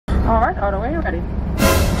Alright, all the way ready.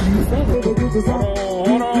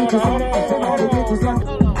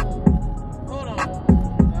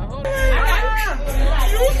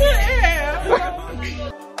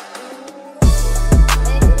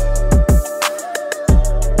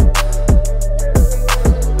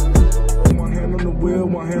 One hand on the wheel,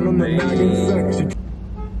 one hand on the noggin.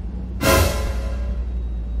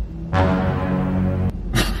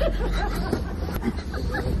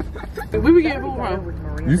 We be getting food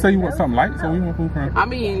from. You say you want something light, so we want food from. I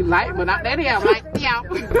mean, light, but not that damn light. Yeah.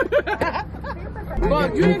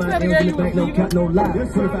 But you didn't tell the girl you was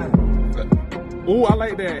Ooh, I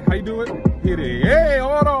like that. How you do it? Hit it. Hey,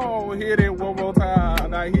 hold on. Hit it one more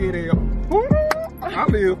time. Now hit it. Ooh, I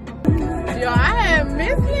live. Yo, I had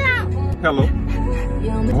missed you. Hello.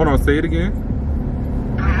 Hold on. Say it again.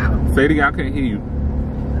 Say it again. I can't hear you.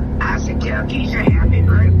 I said, tell Keisha happy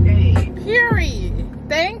birthday. Period.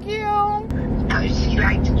 Thank you. She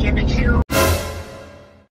like to give it to you.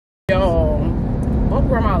 Yo, my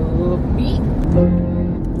grandma love me.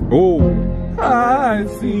 Oh, I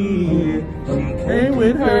see. She came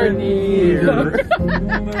with her dear.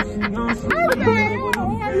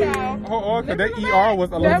 Oh, cause that ER was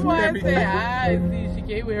a little That's why I heavy. said, I see. She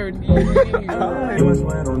came with her dear.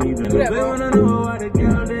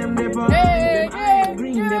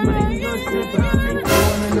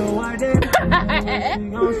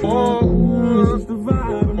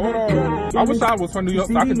 Hold on. I wish I was from New York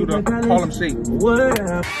so I could do the Harlem Shake.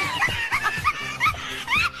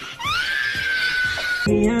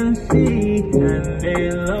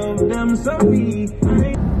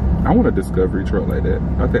 I want a Discovery truck like that.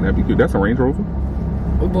 I think that'd be cute. That's a Range Rover?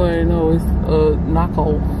 But no, it's a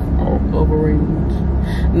knockoff of a Range.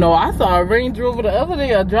 No, I saw a Range Rover the other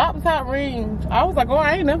day, a drop top Range. I was like, oh,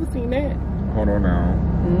 I ain't never seen that. Hold on now.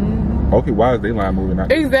 Okay, why is they line moving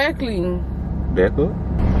out? Exactly. Back up?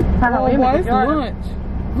 Hello, Oh, why it's lunch?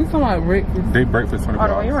 We talking about breakfast. They breakfast 24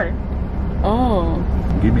 All the way ready. Oh.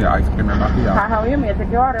 Give me an ice cream and knock it out. How are you? May I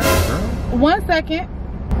take your order? Girl. 1 second.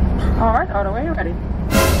 Alright, all the way ready.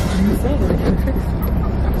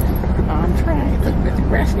 I'm trying to get the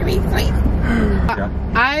rest of these plates.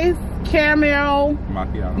 Ice caramel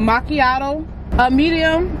macchiato, a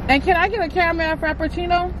medium, and can I get a caramel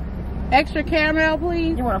frappuccino? Extra caramel,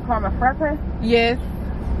 please. You want a caramel frappe? Yes.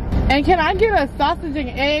 And can I get a sausage and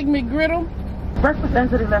egg McGriddle? Breakfast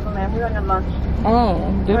ends at 11, man. We're on your lunch. Oh,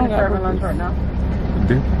 they don't We're serving lunch right now.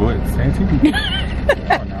 This boy is Santini.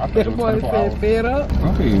 That boy said fed up.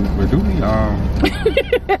 Okay, but do we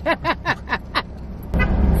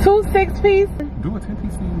 2 6-piece. do a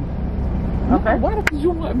 10-piece thing? Okay. Why the fuck you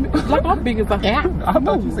want me? Like I'm big as a cat. I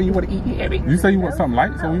thought you said you want to eat heavy. You say you want something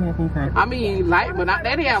light, so we want food from. I mean light, but not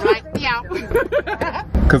that damn light. Yeah.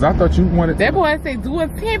 Cause I thought you wanted. That boy said do a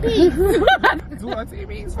 10-piece. Do a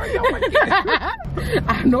 10-piece for your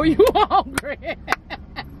I know you hungry.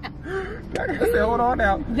 I said, hold on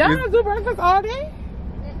now. Y'all don't do breakfast all day?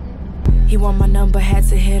 He want my number, had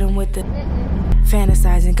to hit him with the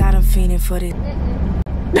fantasizing, got him fiending for it.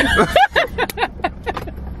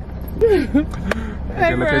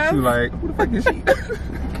 They look at you like, who the fuck is she?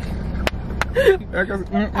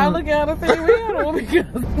 I look at her and say, real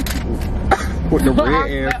because with the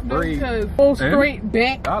red ass braid. Go straight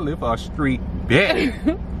back. I live for a straight back.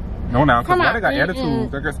 No, now, cause why they got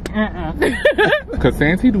attitude? Cause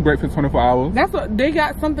Santee do breakfast 24 hours. That's what they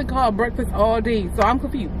got, something called breakfast all day. So I'm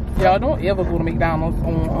confused. Y'all don't ever go to McDonald's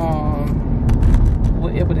on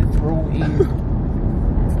whatever this road is.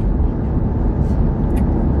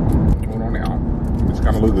 Hold on now. It's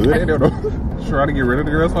kind of look good in there though. Try to get rid of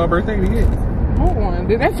the girls for her birthday to get. Hold on,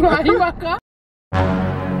 that's why you woke up.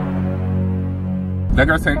 That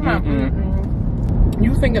girl saying,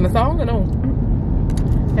 You singing the song or no?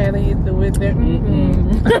 How they hit the with that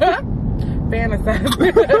fantasize.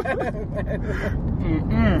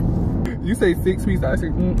 You say 6-piece, I say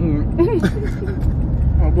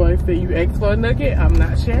My boy say you asked for a nugget, I'm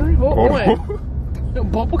not sharing. Hold on.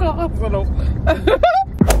 Bumper car hospital.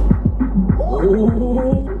 Oh,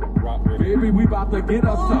 baby, we about to get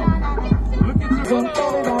us some. Look at you.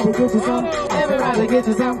 Everybody get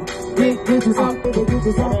you some. Get you some. Get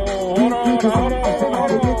you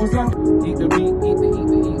some. Eat the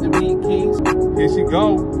beat, Keys. Here she go.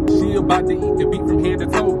 She about to eat the beat from head to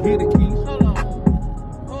toe. Hit it, Keys. Hold on.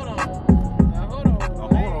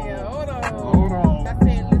 I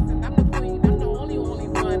said, listen, I'm the queen. I'm the only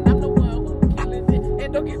one. I'm the one who can listen and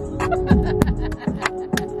don't get.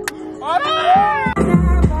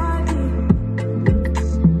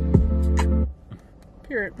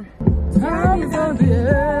 Period. Time is on the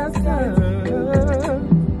essence.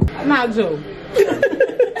 Not Joe.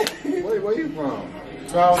 Where you from?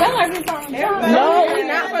 No, we're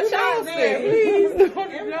not from Charleston. Please.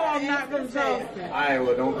 No, I'm not from Charleston. Alright,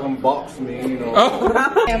 well, don't come box me, you know.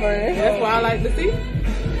 That's what I like to see.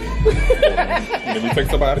 Let me take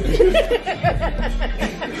somebody.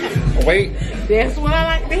 Wait. That's what I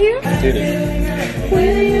like to hear. Did it.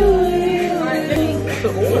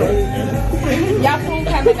 Y'all food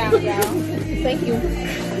coming out, y'all. Thank you.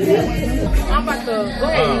 I'm about to go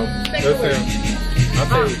ahead. Listen, I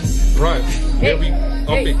say brunch. Here we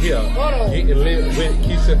up in here. Getting lit with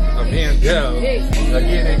Keisha and Mandel. Now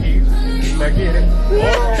get it, Keisha. Now get it.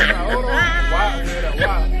 Hold on. Walk with it.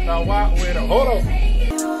 Now walk with it. Hold on.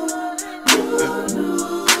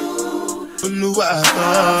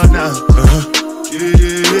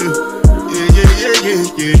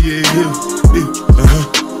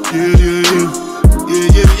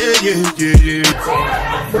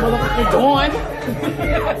 Gone.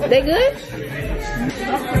 They good?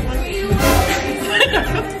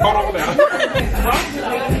 Hold on now.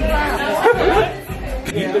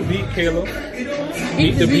 Eat the beat, Kayla.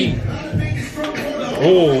 Eat the beat.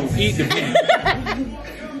 Oh, eat the beat.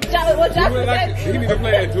 What y'all Do it like he need to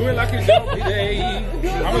play it. Do it like it's your day. I'm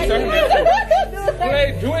gonna tell him that.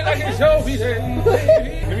 Play, do it like it's your day.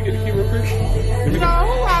 Let me get the key real quick. No,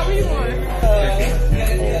 who are we one?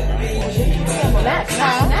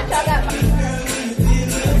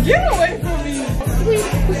 Get away from me.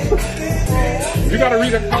 You gotta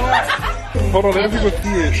read a card. Hold on, let people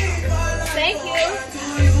see it. Thank you.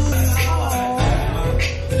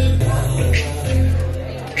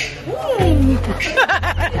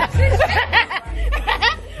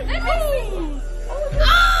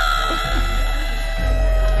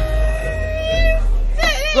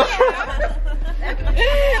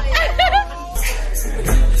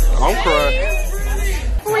 I'm crying.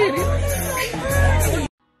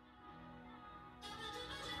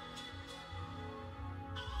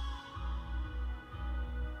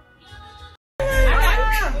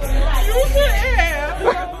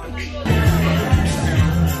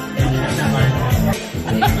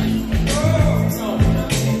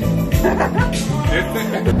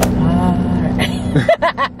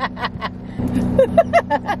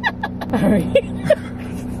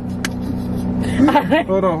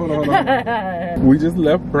 Hold on. We just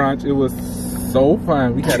left brunch. It was so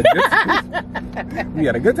fun. We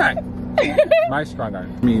had a good time. Nice strong guy. I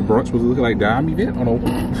mean, brunch was looking like damn event. Oh no,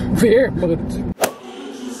 Very much.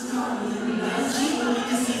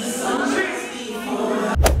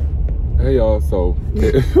 Hey y'all, so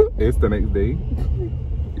it's the next day.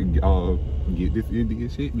 Get this Indian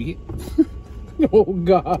shit, we get. Oh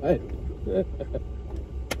God.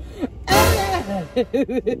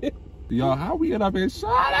 Y'all, how we end up in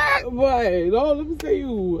Charlotte? Boy, no, let me tell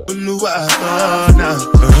you.